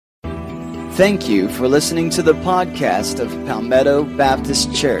Thank you for listening to the podcast of Palmetto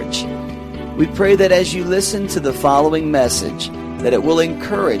Baptist Church. We pray that as you listen to the following message, that it will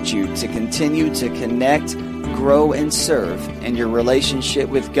encourage you to continue to connect, grow, and serve in your relationship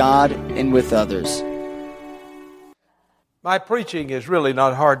with God and with others. My preaching is really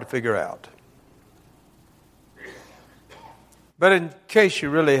not hard to figure out. But in case you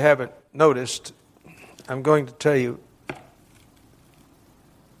really haven't noticed, I'm going to tell you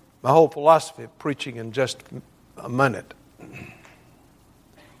my whole philosophy of preaching in just a minute.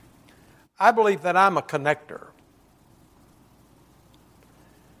 I believe that I'm a connector.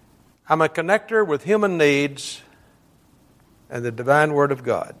 I'm a connector with human needs and the divine Word of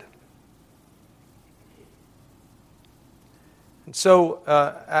God. And so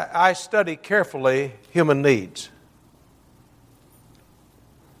I study carefully human needs.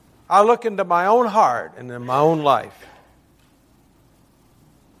 I look into my own heart and in my own life.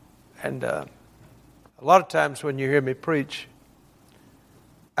 And a lot of times when you hear me preach,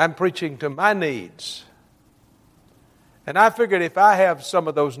 I'm preaching to my needs. And I figured if I have some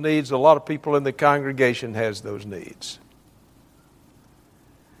of those needs, a lot of people in the congregation has those needs.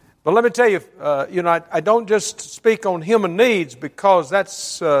 But let me tell you, I don't just speak on human needs because that's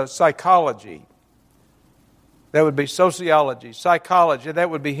psychology. That would be sociology. Psychology,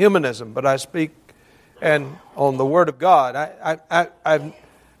 that would be humanism. But I speak on the Word of God.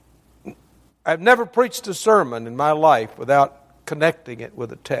 I've never preached a sermon in my life without connecting it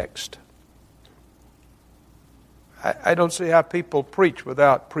with a text. I don't see how people preach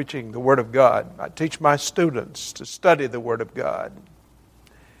without preaching the Word of God. I teach my students to study the Word of God,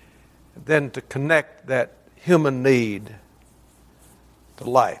 and then to connect that human need to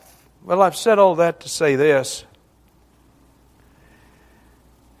life. Well, I've said all that to say this.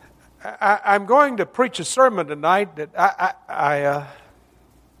 I'm going to preach a sermon tonight that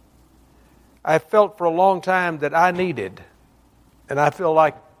I felt for a long time that I needed. And I feel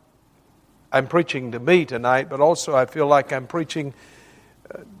like I'm preaching to me tonight, but also I feel like I'm preaching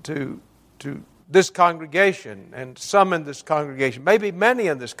to this congregation and some in this congregation, maybe many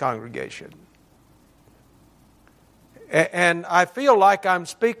in this congregation. And I feel like I'm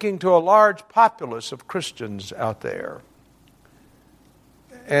speaking to a large populace of Christians out there.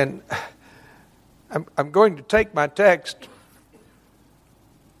 And I'm going to take my text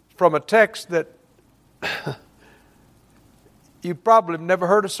from a text that you probably have never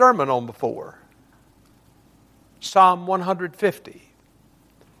heard a sermon on before. Psalm 150.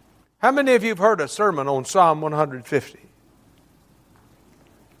 How many of you have heard a sermon on Psalm 150?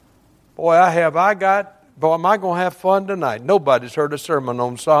 Boy, I have. Boy, am I going to have fun tonight. Nobody's heard a sermon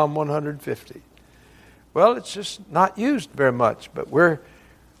on Psalm 150. Well, it's just not used very much, but we're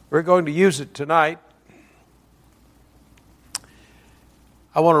going to use it tonight.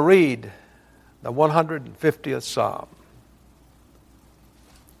 I want to read the 150th Psalm.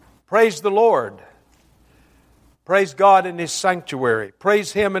 Praise the Lord. Praise God in His sanctuary.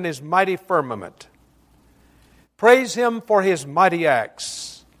 Praise Him in His mighty firmament. Praise Him for His mighty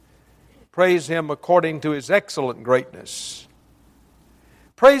acts. Praise Him according to His excellent greatness.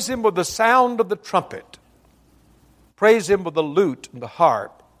 Praise Him with the sound of the trumpet. Praise Him with the lute and the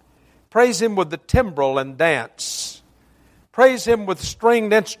harp. Praise Him with the timbrel and dance. Praise Him with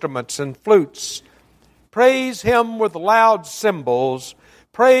stringed instruments and flutes. Praise Him with loud cymbals.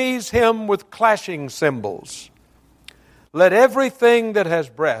 Praise Him with clashing cymbals. Let everything that has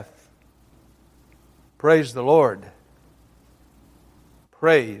breath praise the Lord.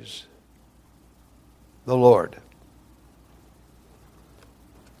 Praise the Lord.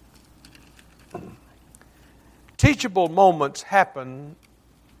 Teachable moments happen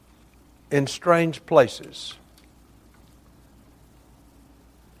in strange places.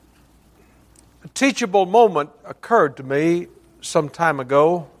 A teachable moment occurred to me some time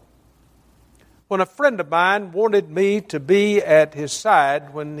ago when a friend of mine wanted me to be at his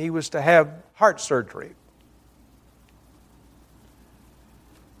side when he was to have heart surgery.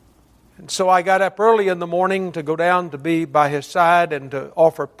 And so I got up early in the morning to go down to be by his side and to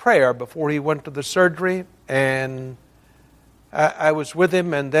offer prayer before he went to the surgery. And I was with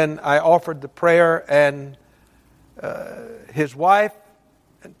him, and then I offered the prayer, and his wife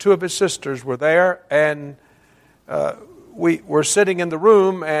and two of his sisters were there, and we were sitting in the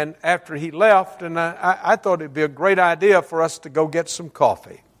room, and after he left, and I thought it'd be a great idea for us to go get some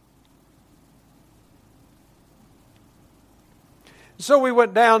coffee. So we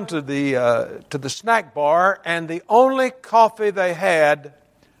went down to the snack bar, and the only coffee they had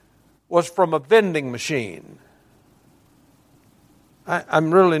was from a vending machine.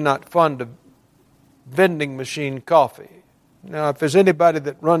 I'm really not fond of vending machine coffee. Now, if there's anybody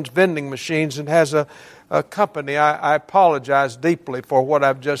that runs vending machines and has a company, I apologize deeply for what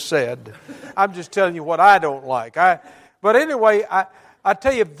I've just said. I'm just telling you what I don't like. But anyway, I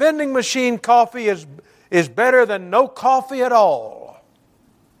tell you, vending machine coffee is better than no coffee at all.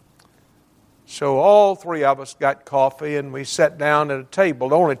 So all three of us got coffee, and we sat down at a table.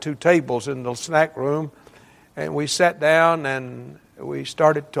 There were only 2 tables in the snack room. And we sat down and we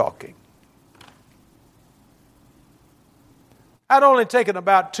started talking. I'd only taken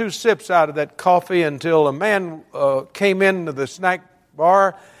about 2 sips out of that coffee until a man came into the snack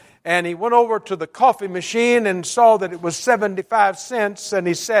bar, and he went over to the coffee machine and saw that it was 75 cents, and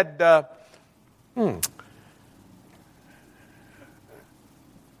he said, He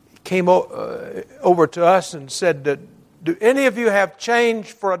came over to us and said, do any of you have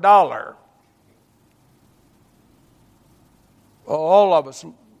change for $1? All of us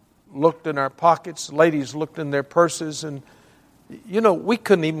looked in our pockets, ladies looked in their purses, and we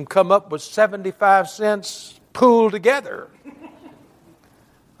couldn't even come up with 75 cents pooled together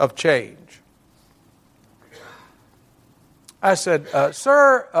of change. I said,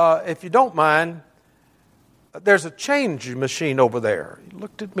 sir, if you don't mind, there's a change machine over there. He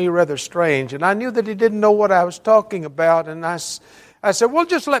looked at me rather strange, and I knew that he didn't know what I was talking about, and I said, well,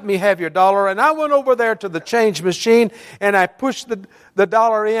 just let me have your $1. And I went over there to the change machine, and I pushed the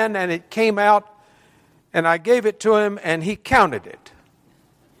 $1 in, and it came out, and I gave it to him, and he counted it.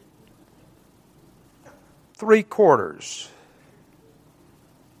 3 quarters,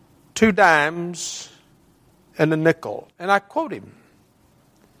 2 dimes, and a nickel. And I quote him.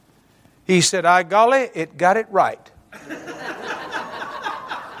 He said, golly, it got it right.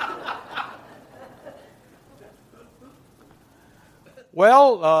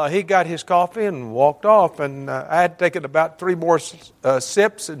 Well, he got his coffee and walked off, and I had taken about 3 more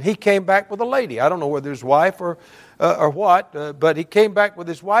sips, and he came back with a lady. I don't know whether his wife or what, but he came back with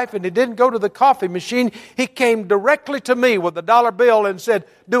his wife, and he didn't go to the coffee machine. He came directly to me with a $1 bill and said,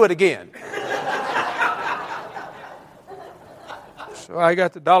 do it again. So I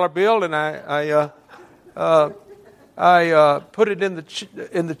got the $1 bill, and I put it in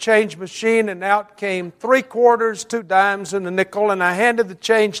the change machine, and out came 3 quarters, 2 dimes, and a nickel, and I handed the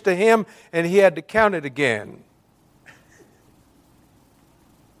change to him, and he had to count it again.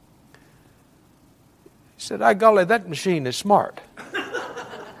 He said, golly, that machine is smart.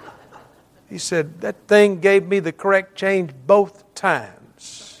 He said, that thing gave me the correct change both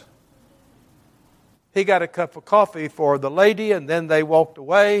times. He got a cup of coffee for the lady, and then they walked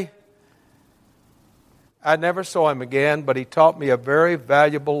away. I never saw him again, but he taught me a very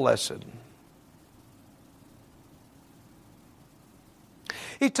valuable lesson.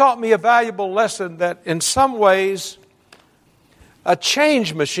 He taught me a valuable lesson that in some ways a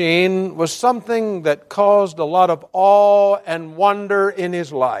change machine was something that caused a lot of awe and wonder in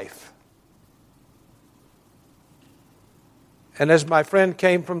his life. And as my friend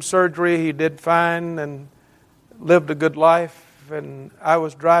came from surgery, he did fine and lived a good life. And I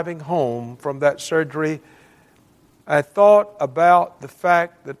was driving home from that surgery. I thought about the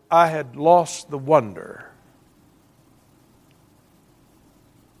fact that I had lost the wonder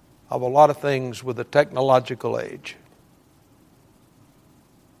of a lot of things with the technological age.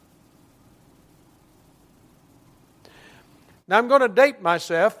 Now I'm going to date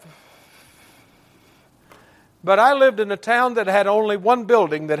myself, but I lived in a town that had only one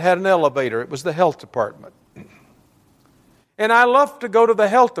building that had an elevator. It was the health department. And I loved to go to the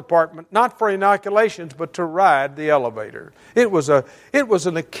health department, not for inoculations, but to ride the elevator. It was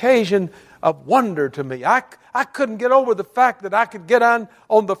an occasion of wonder to me. I couldn't get over the fact that I could get on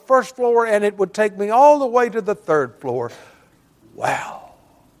the first floor and it would take me all the way to the 3rd floor. Wow.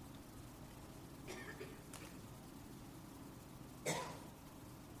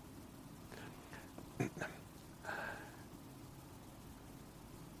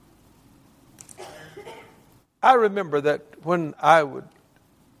 I remember that when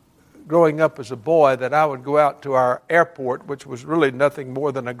growing up as a boy, that I would go out to our airport, which was really nothing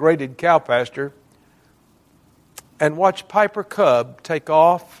more than a graded cow pasture, and watch Piper Cub take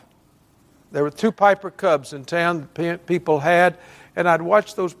off. There were 2 Piper Cubs in town that people had, and I'd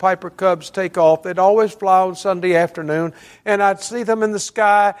watch those Piper Cubs take off. They'd always fly on Sunday afternoon, and I'd see them in the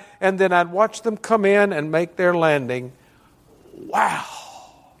sky, and then I'd watch them come in and make their landing. Wow.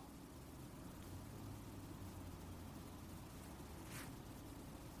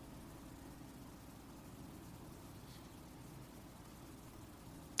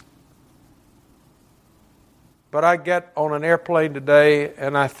 But I get on an airplane today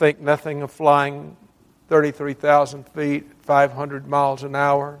and I think nothing of flying 33,000 feet, 500 miles an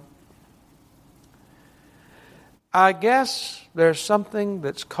hour. I guess there's something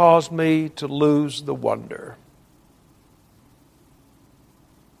that's caused me to lose the wonder.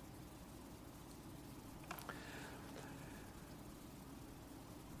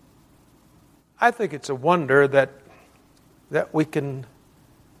 I think it's a wonder that we can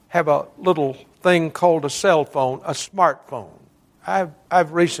have a little thing called a cell phone, a smartphone.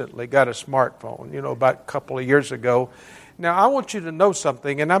 I've recently got a smartphone, about a couple of years ago. Now, I want you to know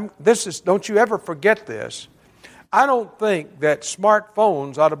something, and don't you ever forget this. I don't think that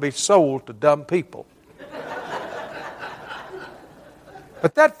smartphones ought to be sold to dumb people.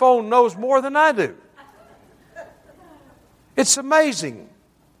 But that phone knows more than I do. It's amazing.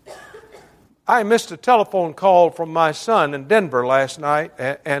 I missed a telephone call from my son in Denver last night,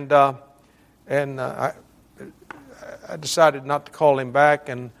 and I decided not to call him back,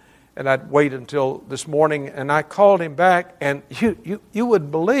 and I'd wait until this morning, and I called him back, and you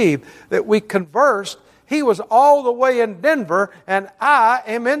would believe that we conversed. He was all the way in Denver, and I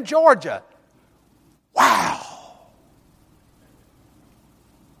am in Georgia. Wow!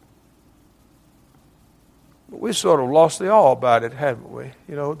 We sort of lost the awe about it, haven't we?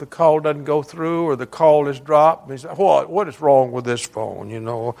 The call doesn't go through, or the call is dropped. And he said, what is wrong with this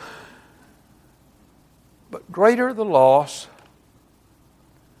phone, But greater the loss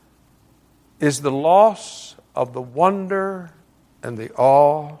is the loss of the wonder and the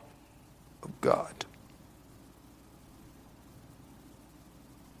awe of God.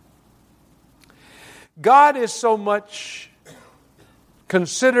 God is so much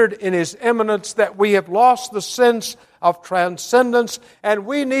considered in His eminence that we have lost the sense of transcendence, and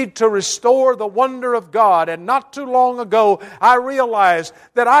we need to restore the wonder of God. And not too long ago, I realized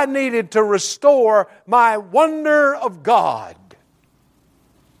that I needed to restore my wonder of God.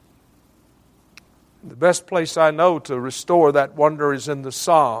 The best place I know to restore that wonder is in the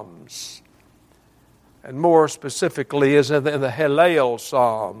Psalms, and more specifically is in the Hallel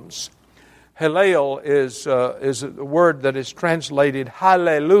Psalms. Hallel is a word that is translated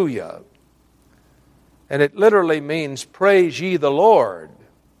hallelujah. And it literally means praise ye the Lord.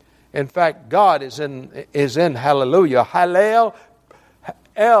 In fact, God is in hallelujah. Hallel,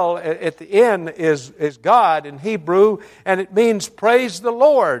 El at the end is God in Hebrew, and it means praise the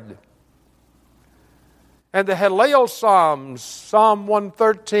Lord. And the Hallel Psalms, Psalm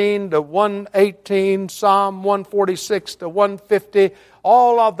 113 to 118, Psalm 146 to 150,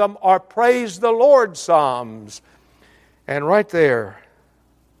 all of them are praise the Lord Psalms. And right there,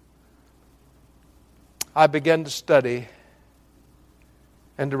 I began to study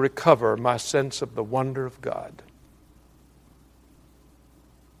and to recover my sense of the wonder of God.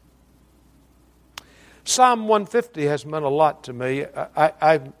 Psalm 150 has meant a lot to me.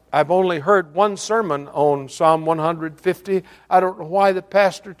 I've only heard one sermon on Psalm 150. I don't know why the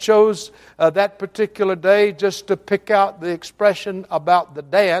pastor chose that particular day just to pick out the expression about the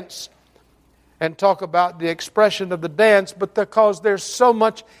dance and talk about the expression of the dance, but because there's so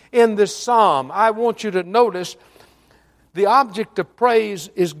much in this psalm. I want you to notice the object of praise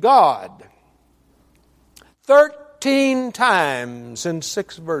is God. 13 times in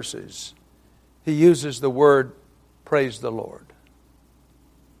 6 verses, he uses the word praise the Lord.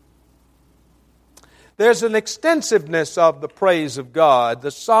 There's an extensiveness of the praise of God. The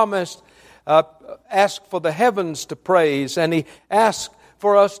psalmist asked for the heavens to praise, and he asked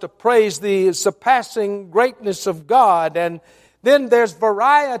for us to praise the surpassing greatness of God. And then there's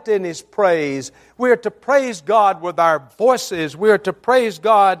variety in His praise. We are to praise God with our voices. We are to praise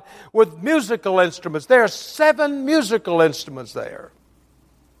God with musical instruments. There are 7 musical instruments there.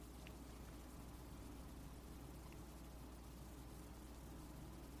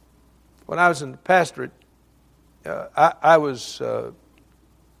 When I was in the pastorate, I was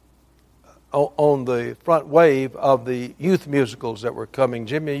on the front wave of the youth musicals that were coming.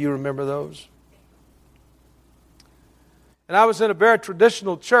 Jimmy, you remember those? And I was in a very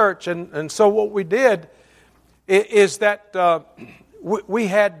traditional church, and so what we did is that we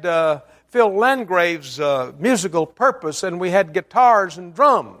had Phil Landgrave's musical purpose, and we had guitars and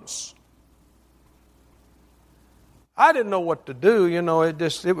drums. I didn't know what to do,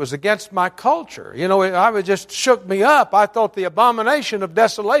 it was against my culture. It just shook me up. I thought the abomination of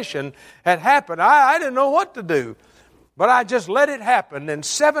desolation had happened. I didn't know what to do. But I just let it happen, and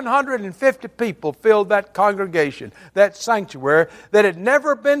 750 people filled that congregation, that sanctuary that had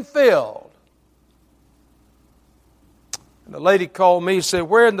never been filled. And the lady called me and said,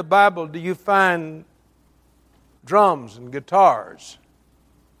 "Where in the Bible do you find drums and guitars?"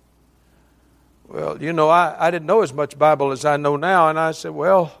 Well, I didn't know as much Bible as I know now, and I said,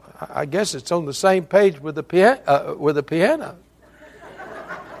 "Well, I guess it's on the same page with the piano."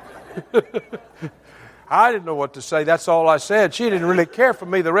 I didn't know what to say. That's all I said. She didn't really care for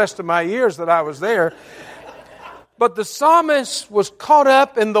me the rest of my years that I was there. But the psalmist was caught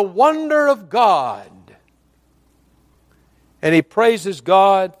up in the wonder of God. And he praises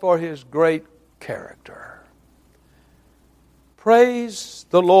God for His great character. Praise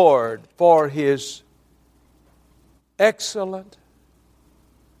the Lord for His excellent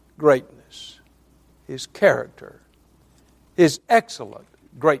greatness, His character, His excellent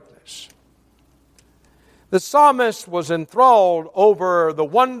greatness. The psalmist was enthralled over the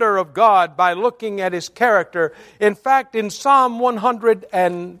wonder of God by looking at His character. In fact, in Psalm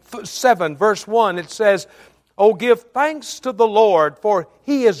 107, verse 1, it says, "Oh, give thanks to the Lord, for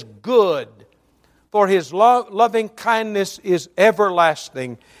He is good, for His loving kindness is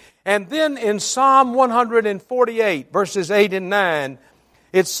everlasting." And then in Psalm 148, verses 8 and 9,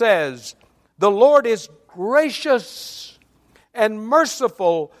 it says, "The Lord is gracious and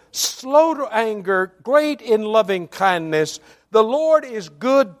merciful, slow to anger, great in loving kindness. The Lord is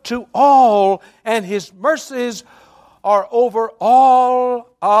good to all, and His mercies are over all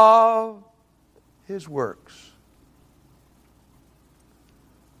of His works."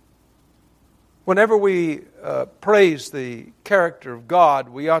 Whenever we praise the character of God,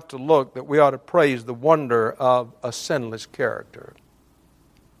 we ought to praise the wonder of a sinless character.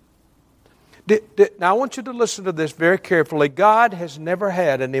 Now I want you to listen to this very carefully. God has never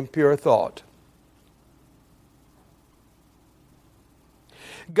had an impure thought.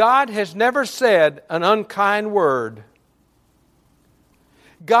 God has never said an unkind word.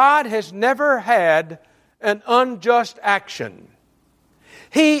 God has never had an unjust action.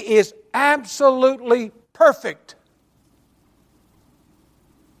 He is absolutely perfect.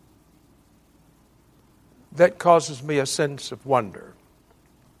 That causes me a sense of wonder.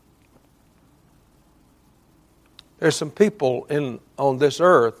 There's some people on this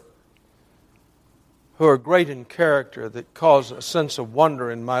earth who are great in character that cause a sense of wonder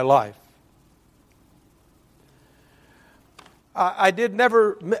in my life. I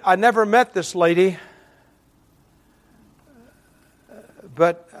never met this lady,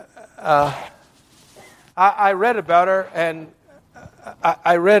 but I read about her, and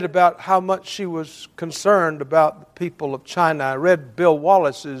I read about how much she was concerned about the people of China. I read Bill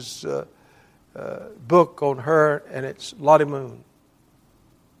Wallace's book on her, and it's Lottie Moon.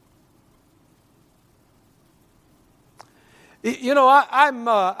 You know,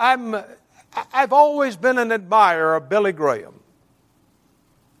 I've always been an admirer of Billy Graham.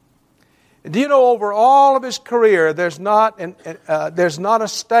 Do you know, over all of his career, there's not a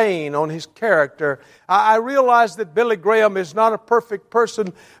stain on his character. I realize that Billy Graham is not a perfect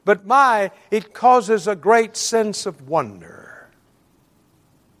person, but it causes a great sense of wonder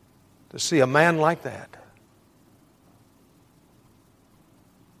to see a man like that.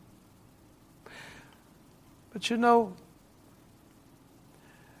 But you know,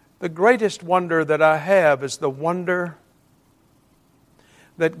 the greatest wonder that I have is the wonder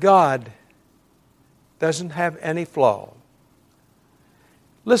that God doesn't have any flaw.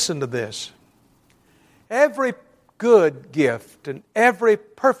 Listen to this. Every good gift and every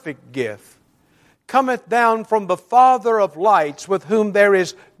perfect gift cometh down from the Father of lights, with whom there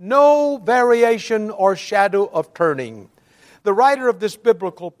is no variation or shadow of turning. The writer of this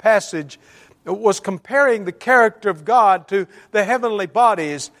biblical passage was comparing the character of God to the heavenly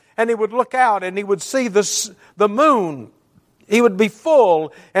bodies, and he would look out and he would see the moon. He would be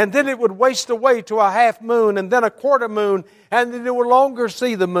full, and then it would waste away to a half moon, and then a quarter moon, and then he would no longer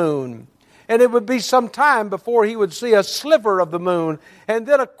see the moon. And it would be some time before he would see a sliver of the moon, and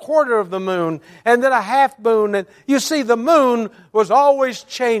then a quarter of the moon, and then a half moon. And you see, the moon was always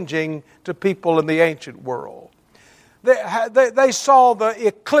changing to people in the ancient world. They saw the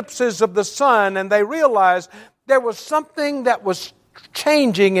eclipses of the sun, and they realized there was something that was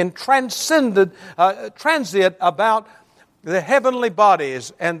changing and transient about the heavenly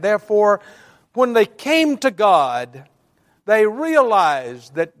bodies. And therefore, when they came to God, they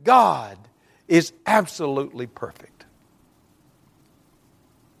realized that God is absolutely perfect.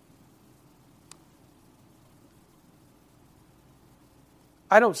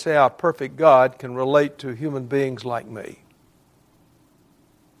 I don't say how a perfect God can relate to human beings like me.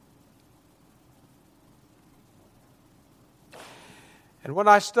 And when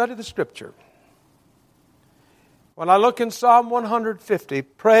I study the Scripture, when I look in Psalm 150,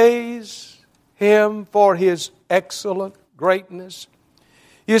 praise Him for His excellent greatness.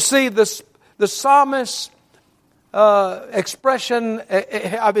 You see, the psalmist's expression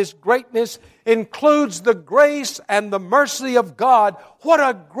of his greatness includes the grace and the mercy of God. What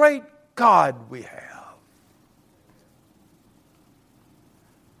a great God we have.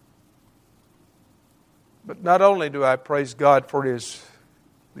 But not only do I praise God for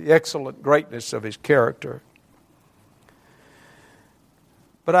the excellent greatness of His character,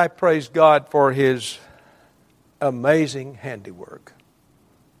 but I praise God for His amazing handiwork.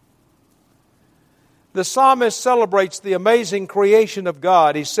 The psalmist celebrates the amazing creation of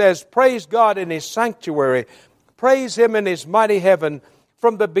God. He says, praise God in His sanctuary. Praise Him in His mighty heaven.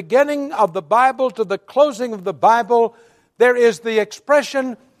 From the beginning of the Bible to the closing of the Bible, there is the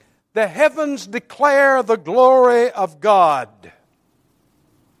expression, the heavens declare the glory of God.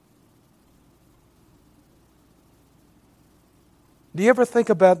 Do you ever think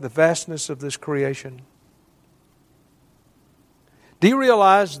about the vastness of this creation? Do you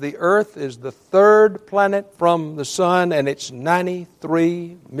realize the earth is the third planet from the sun and it's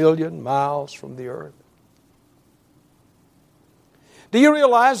 93 million miles from the earth? Do you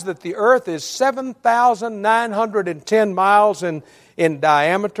realize that the earth is 7,910 miles in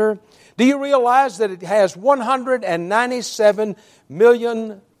diameter? Do you realize that it has 197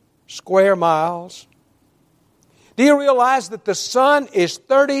 million square miles? Do you realize that the sun is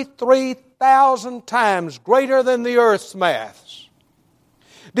 33,000 times greater than the earth's mass?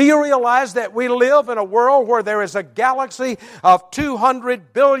 Do you realize that we live in a world where there is a galaxy of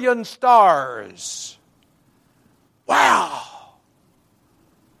 200 billion stars? Wow!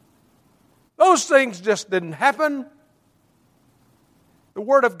 Those things just didn't happen. The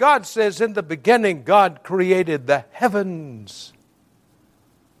Word of God says, in the beginning God created the heavens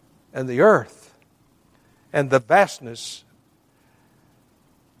and the earth. And the vastness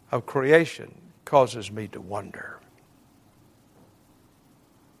of creation causes me to wonder.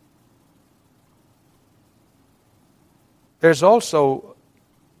 There's also,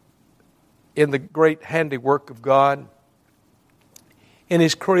 in the great handiwork of God, in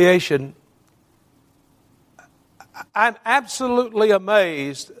His creation, I'm absolutely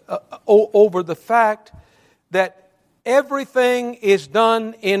amazed over the fact that everything is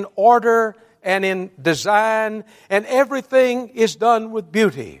done in order and in design, and everything is done with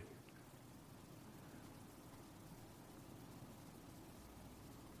beauty.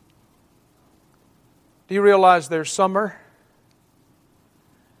 Do you realize there's summer?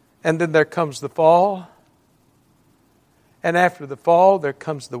 And then there comes the fall. And after the fall, there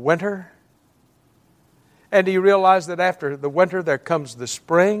comes the winter. And do you realize that after the winter, there comes the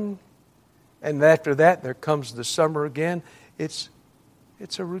spring? And after that, there comes the summer again. It's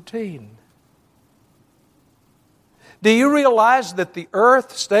a routine. Do you realize that the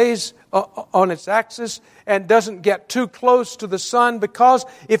earth stays on its axis and doesn't get too close to the sun? Because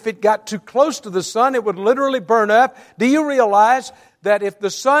if it got too close to the sun, it would literally burn up. Do you realize that if the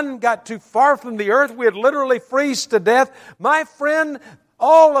sun got too far from the earth, we'd literally freeze to death? My friend,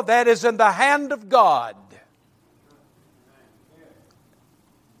 all of that is in the hand of God.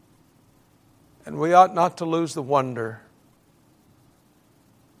 And we ought not to lose the wonder.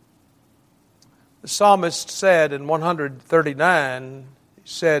 The psalmist said in 139, he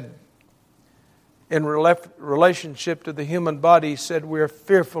said, in relationship to the human body, he said, we are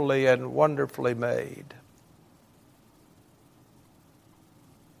fearfully and wonderfully made.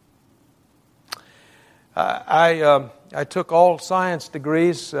 I took all science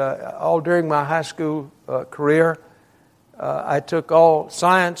degrees all during my high school career. I took all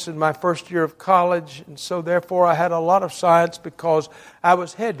science in my first year of college, and so therefore I had a lot of science because I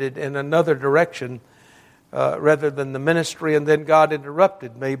was headed in another direction rather than the ministry, and then God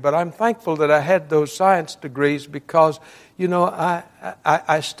interrupted me. But I'm thankful that I had those science degrees because, you know,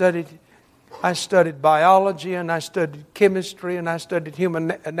 I studied biology, and I studied chemistry, and I studied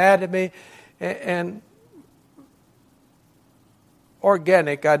human anatomy, and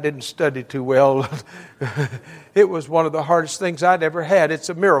organic, I didn't study too well. It was one of the hardest things I'd ever had. It's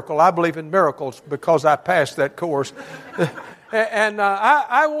a miracle. I believe in miracles because I passed that course. And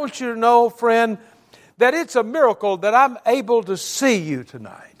I want you to know, friend, that it's a miracle that I'm able to see you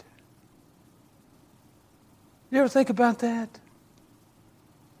tonight. You ever think about that?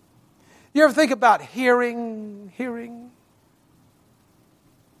 You ever think about hearing?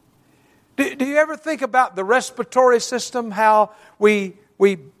 Do you ever think about the respiratory system, how we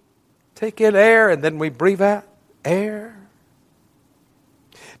take in air and then we breathe out air?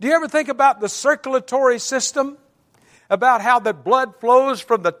 Do you ever think about the circulatory system, about how the blood flows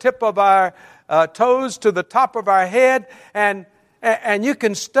from the tip of our toes to the top of our head, and you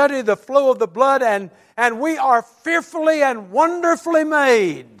can study the flow of the blood, and we are fearfully and wonderfully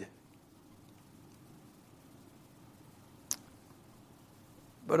made.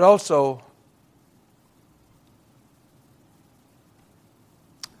 But also,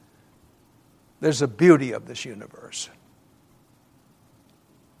 there's a beauty of this universe.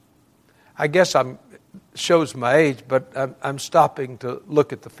 I guess shows my age, but I'm stopping to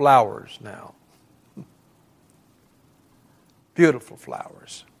look at the flowers now. Beautiful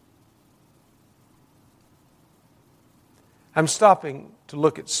flowers. I'm stopping to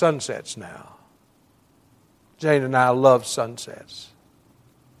look at sunsets now. Jane and I love sunsets.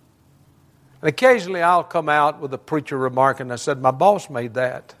 And occasionally I'll come out with a preacher remark, and I said, my boss made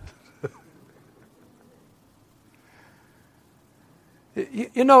that.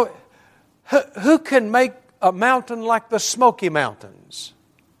 You know, who can make a mountain like the Smoky Mountains?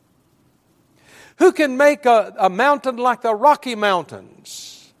 Who can make a mountain like the Rocky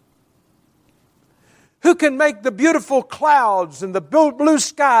Mountains? Who can make the beautiful clouds and the blue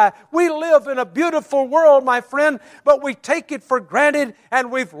sky? We live in a beautiful world, my friend, but we take it for granted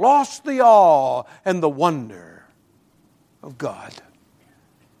and we've lost the awe and the wonder of God.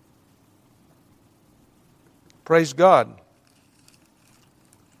 Praise God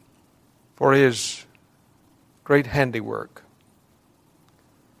for His great handiwork.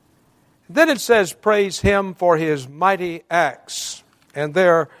 Then it says, praise Him for His mighty acts. And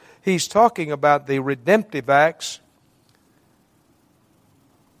there he's talking about the redemptive acts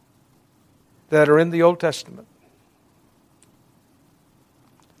that are in the Old Testament.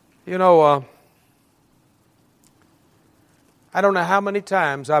 You know, I don't know how many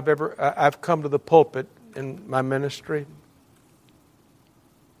times I've come to the pulpit in my ministry.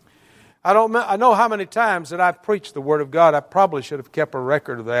 I know how many times that I've preached the Word of God. I probably should have kept a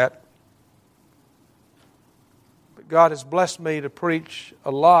record of that. But God has blessed me to preach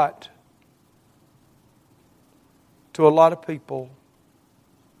a lot to a lot of people.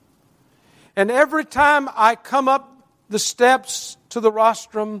 And every time I come up the steps to the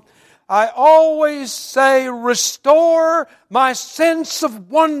rostrum, I always say, restore my sense of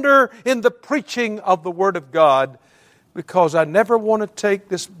wonder in the preaching of the Word of God, because I never want to take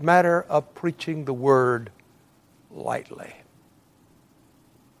this matter of preaching the Word lightly.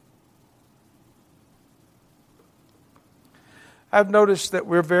 I've noticed that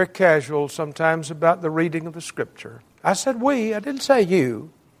we're very casual sometimes about the reading of the Scripture. I said we, I didn't say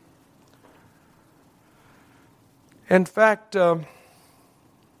you. In fact,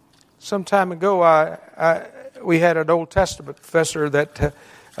 some time ago, we had an Old Testament professor that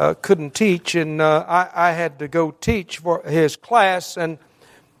couldn't teach, and I had to go teach for his class, and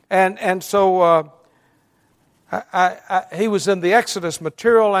so he was in the Exodus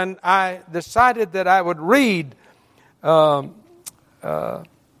material, and I decided that I would read about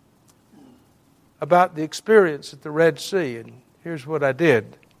the experience at the Red Sea, and here's what I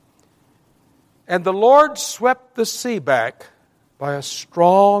did. And the Lord swept the sea back by a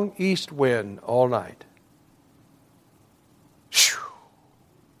strong east wind all night.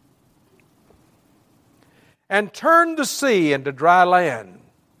 And turned the sea into dry land.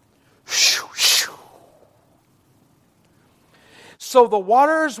 So the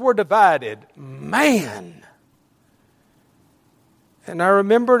waters were divided. Man! And I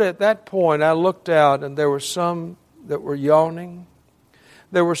remembered at that point, I looked out and there were some that were yawning.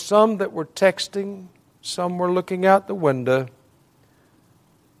 There were some that were texting. Some were looking out the window.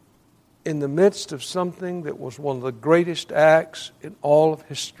 In the midst of something that was one of the greatest acts in all of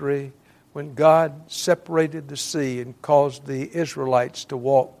history, when God separated the sea and caused the Israelites to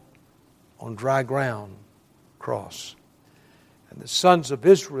walk on dry ground across. And the sons of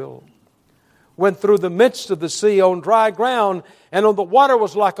Israel went through the midst of the sea on dry ground, and on the water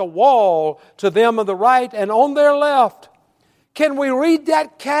was like a wall to them on the right and on their left. Can we read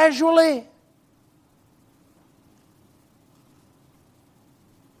that casually?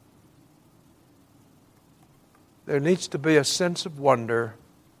 There needs to be a sense of wonder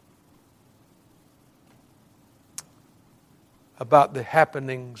about the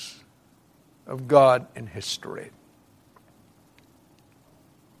happenings of God in history.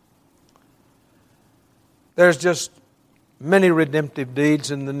 There's just many redemptive deeds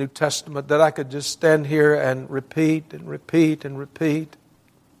in the New Testament that I could just stand here and repeat and repeat and repeat.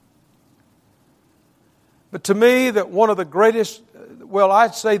 But to me, that one of the greatest, well,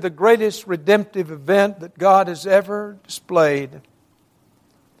 I'd say the greatest redemptive event that God has ever displayed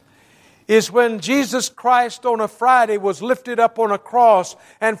is when Jesus Christ on a Friday was lifted up on a cross,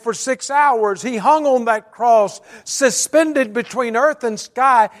 and for 6 hours He hung on that cross, suspended between earth and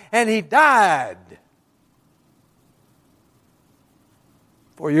sky, and He died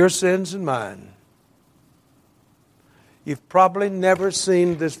for your sins and mine. You've probably never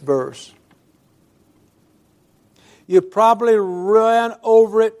seen this verse. You probably ran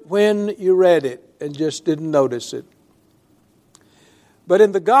over it when you read it and just didn't notice it. But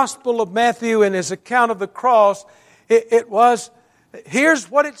in the Gospel of Matthew, in his account of the cross, it was, here's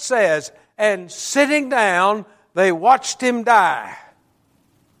what it says: and sitting down, they watched him die.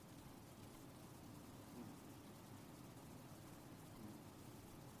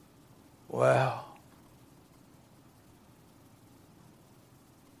 Well,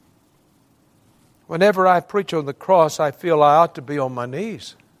 whenever I preach on the cross, I feel I ought to be on my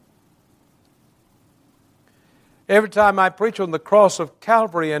knees. Every time I preach on the cross of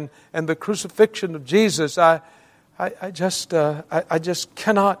Calvary and the crucifixion of Jesus, I just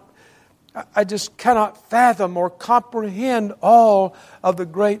cannot fathom or comprehend all of the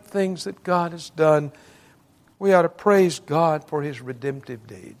great things that God has done. We ought to praise God for His redemptive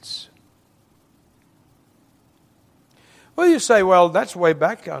deeds. Well, you say, well, that's way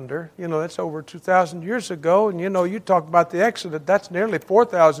back under. That's over 2,000 years ago. And, you talk about the Exodus. That's nearly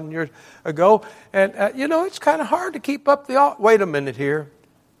 4,000 years ago. And, it's kind of hard to keep up the... Wait a minute here.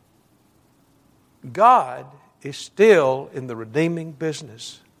 God is still in the redeeming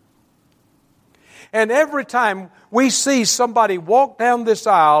business. And every time we see somebody walk down this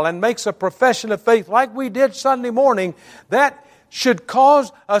aisle and makes a profession of faith like we did Sunday morning, that should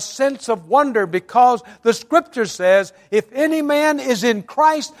cause a sense of wonder, because the Scripture says, if any man is in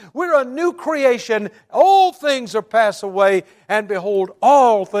Christ, we're a new creation. All things are passed away, and behold,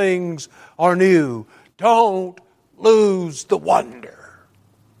 all things are new. Don't lose the wonder.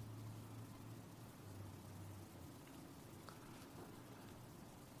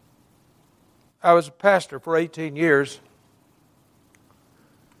 I was a pastor for 18 years.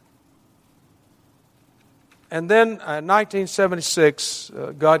 And then in 1976,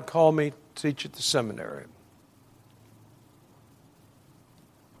 God called me to teach at the seminary.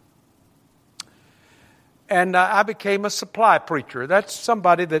 And I became a supply preacher. That's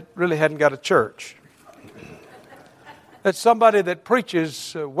somebody that really hadn't got a church. That's somebody that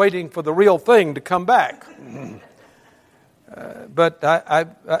preaches waiting for the real thing to come back. But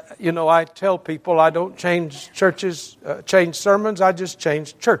I tell people I don't change churches, change sermons. I just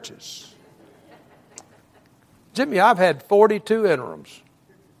change churches. Jimmy, I've had 42 interims.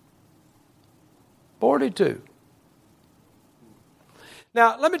 42.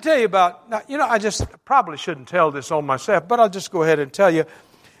 Now, let me tell you about... I just probably shouldn't tell this on myself, but I'll just go ahead and tell you.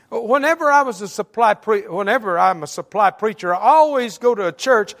 Whenever I'm a supply preacher, I always go to a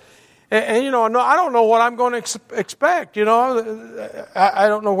church, and I don't know what I'm going to expect. I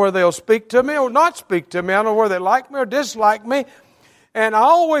don't know where they'll speak to me or not speak to me. I don't know where they like me or dislike me. And I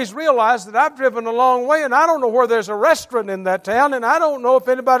always realize that I've driven a long way, and I don't know where there's a restaurant in that town, and I don't know if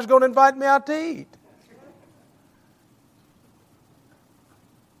anybody's going to invite me out to eat.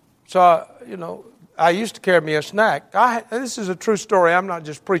 So, I used to carry me a snack. This is a true story. I'm not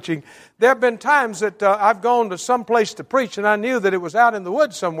just preaching. There have been times that I've gone to some place to preach, and I knew that it was out in the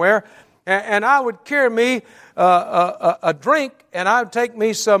woods somewhere, and I would carry me a drink, and I would take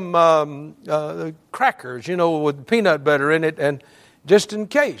me some crackers, with peanut butter in it, and just in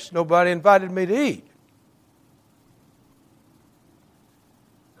case nobody invited me to eat.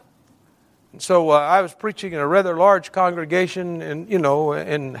 And so I was preaching in a rather large congregation in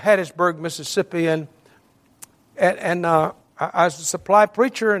Hattiesburg, Mississippi, and I was a supply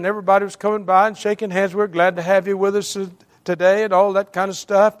preacher, and everybody was coming by and shaking hands. We're glad to have you with us today, and all that kind of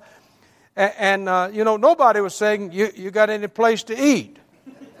stuff. And nobody was saying, you got any place to eat?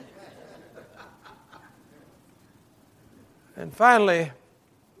 And finally,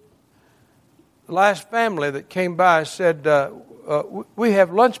 the last family that came by said, we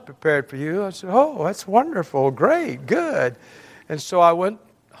have lunch prepared for you. I said, oh, that's wonderful, great, good. And so I went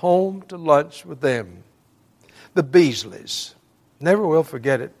home to lunch with them. The Beasleys. Never will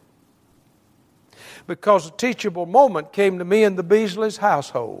forget it. Because a teachable moment came to me in the Beasleys'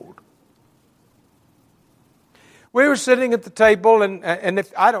 household. We were sitting at the table, and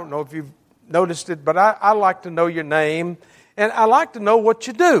if I don't know if you've noticed it, but I like to know your name. And I like to know what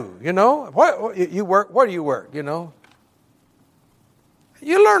you do, Where you work, where do you work, You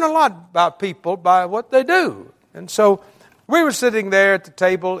learn a lot about people by what they do. And so we were sitting there at the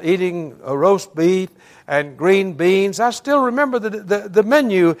table eating a roast beef and green beans. I still remember the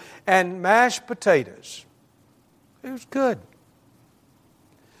menu, and mashed potatoes. It was good.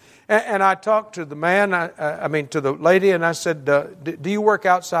 And I talked to the man, to the lady, and I said, do you work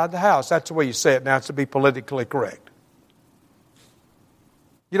outside the house? That's the way you say it now, it's to be politically correct.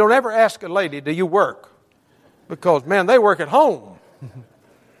 You don't ever ask a lady, do you work? Because, man, they work at home.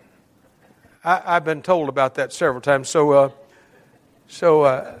 I've been told about that several times. So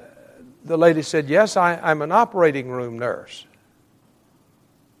the lady said, yes, I'm an operating room nurse.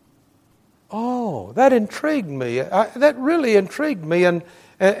 Oh, that intrigued me. That really intrigued me. And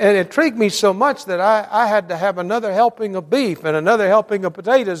And it intrigued me so much that I had to have another helping of beef and another helping of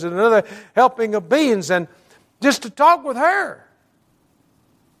potatoes and another helping of beans, and just to talk with her.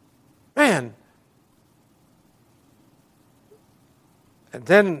 Man. And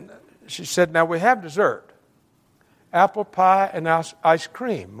then she said, now we have dessert. Apple pie and ice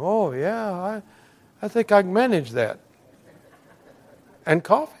cream. Oh, yeah, I think I can manage that. And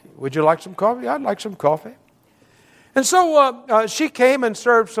coffee. Would you like some coffee? I'd like some coffee. And so she came and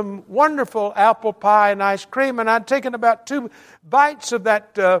served some wonderful apple pie and ice cream, and I'd taken about 2 bites of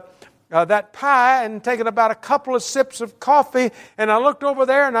that pie and taken about a couple of sips of coffee, and I looked over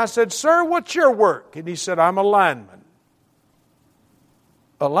there and I said, sir, what's your work? And he said, I'm a lineman.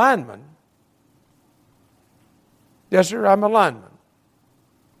 A lineman? Yes, sir, I'm a lineman.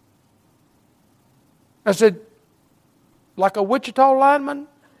 I said, like a Wichita lineman?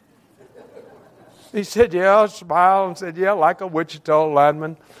 He said, yeah, smiled and said, yeah, like a Wichita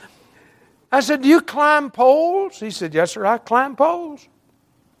lineman. I said, do you climb poles? He said, yes, sir, I climb poles.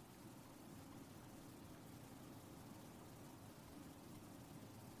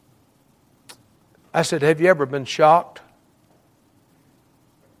 I said, have you ever been shocked?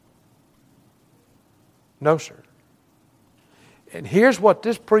 No, sir. And here's what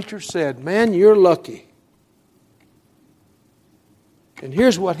this preacher said, man, you're lucky. And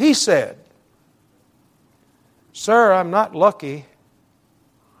here's what he said, sir, I'm not lucky,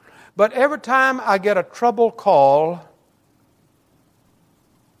 but every time I get a trouble call,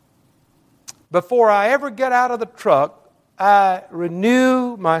 before I ever get out of the truck, I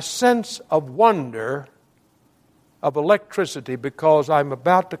renew my sense of wonder of electricity because I'm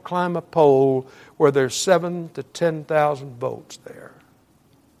about to climb a pole where there's 7,000 to 10,000 volts there.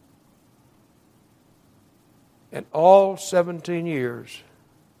 In all 17 years,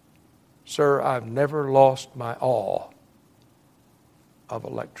 sir, I've never lost my awe of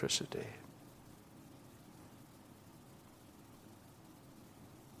electricity.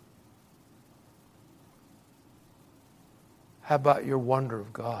 How about your wonder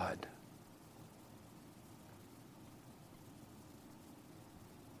of God?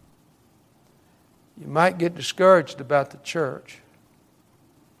 You might get discouraged about the church.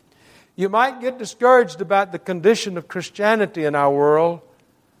 You might get discouraged about the condition of Christianity in our world.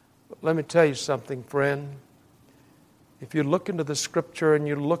 But let me tell you something, friend. If you look into the Scripture and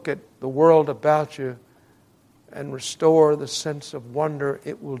you look at the world about you and restore the sense of wonder,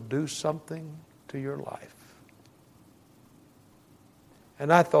 it will do something to your life.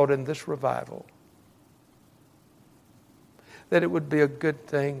 And I thought in this revival that it would be a good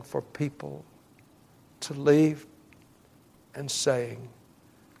thing for people to leave and saying,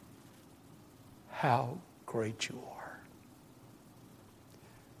 how great you are.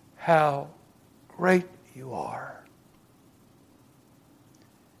 How great you are.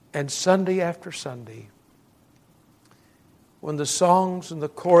 And Sunday after Sunday, when the songs and the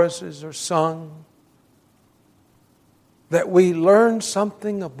choruses are sung, that we learn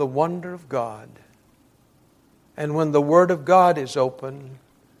something of the wonder of God. And when the Word of God is open,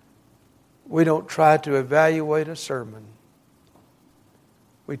 we don't try to evaluate a sermon.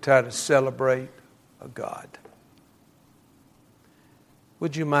 We try to celebrate a God.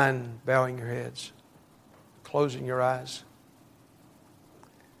 Would you mind bowing your heads, closing your eyes?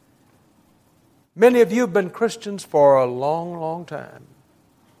 Many of you have been Christians for a long, long time.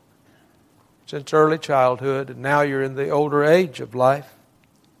 Since early childhood, and now you're in the older age of life.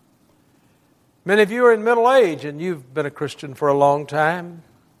 Many of you are in middle age, and you've been a Christian for a long time.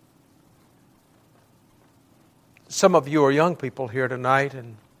 Some of you are young people here tonight,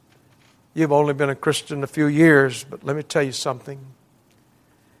 and you've only been a Christian a few years, but let me tell you something.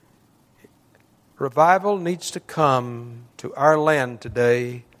 Revival needs to come to our land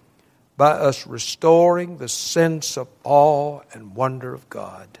today by us restoring the sense of awe and wonder of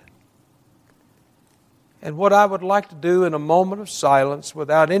God. And what I would like to do in a moment of silence,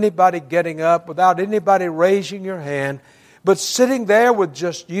 without anybody getting up, without anybody raising your hand, but sitting there with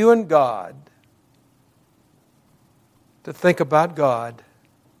just you and God, to think about God,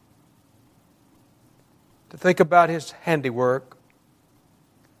 to think about His handiwork,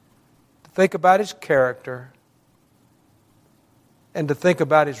 to think about His character, and to think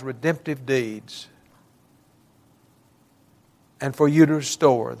about His redemptive deeds, and for you to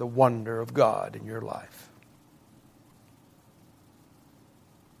restore the wonder of God in your life.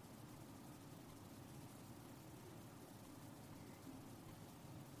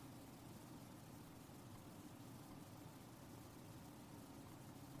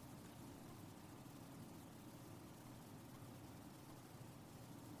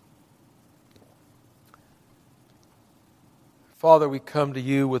 Father, we come to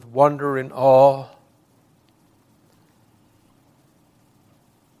you with wonder and awe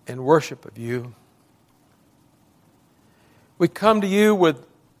and worship of you. We come to you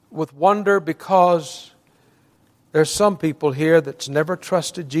with wonder because there's some people here that's never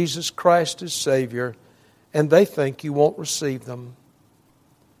trusted Jesus Christ as Savior, and they think you won't receive them.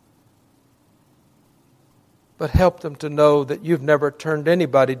 But help them to know that you've never turned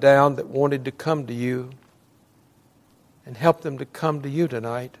anybody down that wanted to come to you. And help them to come to you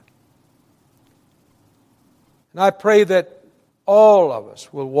tonight. And I pray that all of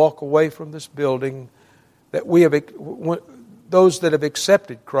us will walk away from this building, that we have, those that have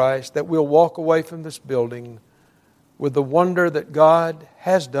accepted Christ, that we'll walk away from this building with the wonder that God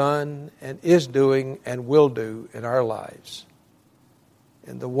has done and is doing and will do in our lives.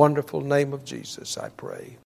 In the wonderful name of Jesus, I pray.